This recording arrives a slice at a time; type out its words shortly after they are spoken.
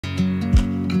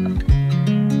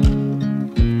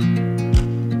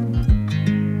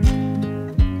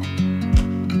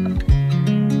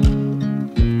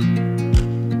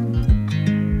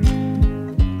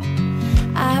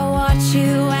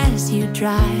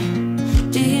dry.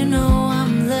 Do you know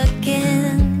I'm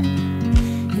looking?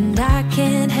 And I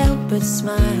can't help but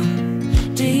smile.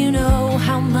 Do you know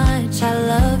how much I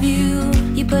love you?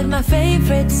 You put my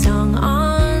favorite song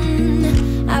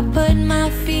on, I put my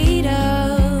feet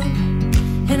up,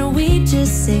 and we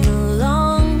just sing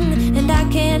along. And I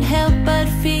can't help but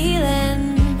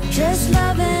feeling, just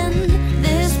loving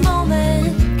this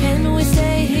moment. Can we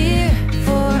stay here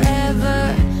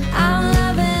forever? I'm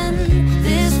loving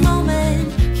this moment.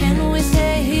 Can we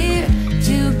stay here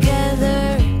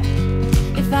together?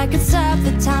 If I could stop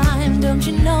the time, don't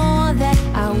you know that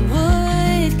I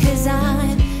would? 'Cause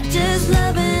I'm just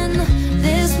loving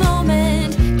this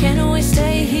moment. Can we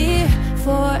stay here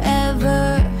forever?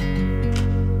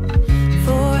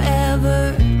 Forever,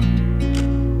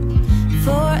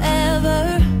 forever,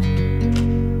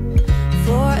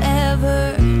 forever.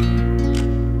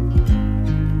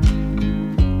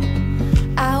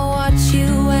 I watch you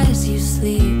as you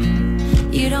sleep.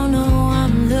 You don't know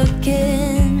I'm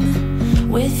looking.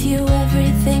 With you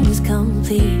everything's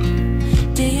complete.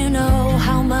 Do you know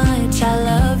how much I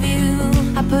love you?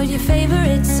 I put your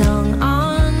favorite song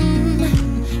on,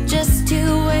 just to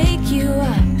wake you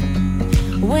up.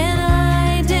 When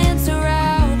I dance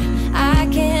around, I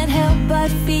can't help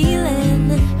but feeling,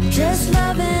 just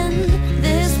loving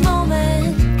this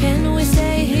moment. Can we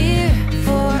stay here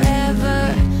forever?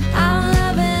 I'm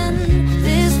loving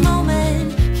this moment.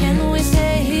 Can we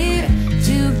stay here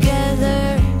together?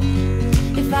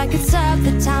 If I could stop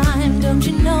the time, don't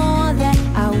you know that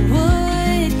I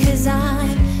would? 'Cause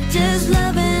I'm just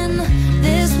loving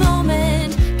this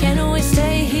moment. Can we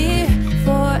stay here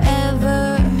forever?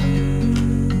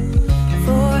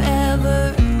 Forever,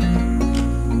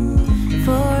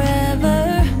 forever,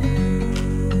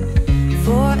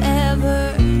 forever.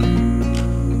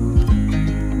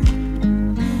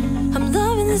 I'm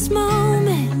loving this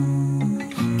moment.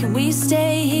 Can we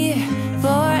stay here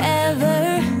forever?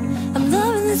 I'm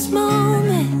loving this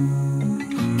moment.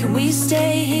 Can we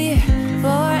stay here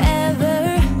forever?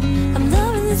 I'm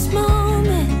loving this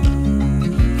moment.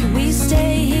 Can we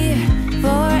stay here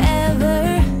forever?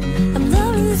 I'm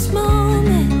loving this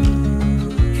moment.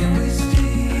 Can we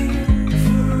stay here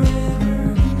forever?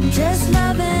 I'm just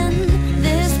loving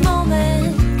this moment.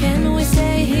 Can we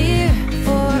stay here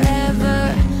forever?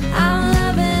 I'm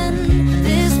loving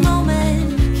this moment.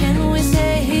 Can we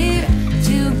stay here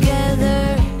together?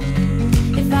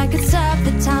 If I could stop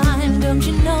the time, don't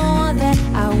you know that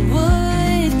I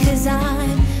would? 'Cause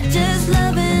I'm just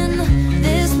loving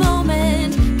this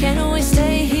moment. Can we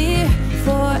stay here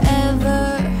forever?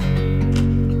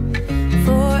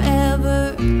 Forever,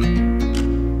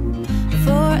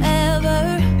 forever,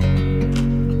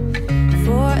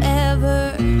 forever.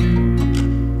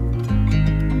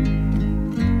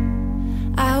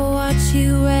 I watch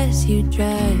you as you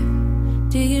drive.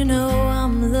 Do you know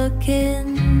I'm looking?